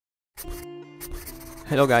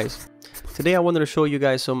Hello guys, today I wanted to show you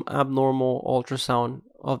guys some abnormal ultrasound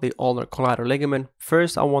of the ulnar collateral ligament.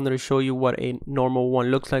 First, I wanted to show you what a normal one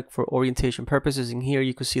looks like for orientation purposes. In here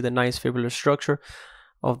you can see the nice fibular structure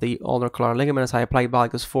of the ulnar collateral ligament. As I apply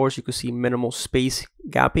valgus force, you can see minimal space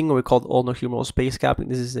gapping, or we call it ulnar humeral space gapping.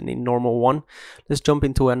 This is a normal one. Let's jump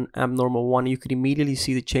into an abnormal one. You could immediately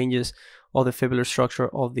see the changes of the fibular structure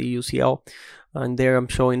of the UCL, and there I'm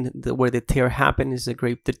showing where the tear happened. Is a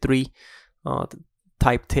grade 3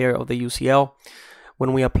 type tear of the UCL.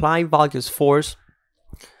 When we apply valgus force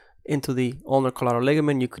into the ulnar collateral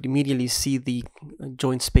ligament, you could immediately see the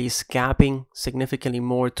joint space gapping significantly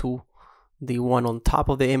more to the one on top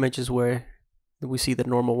of the image is where we see the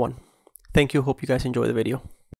normal one. Thank you. Hope you guys enjoy the video.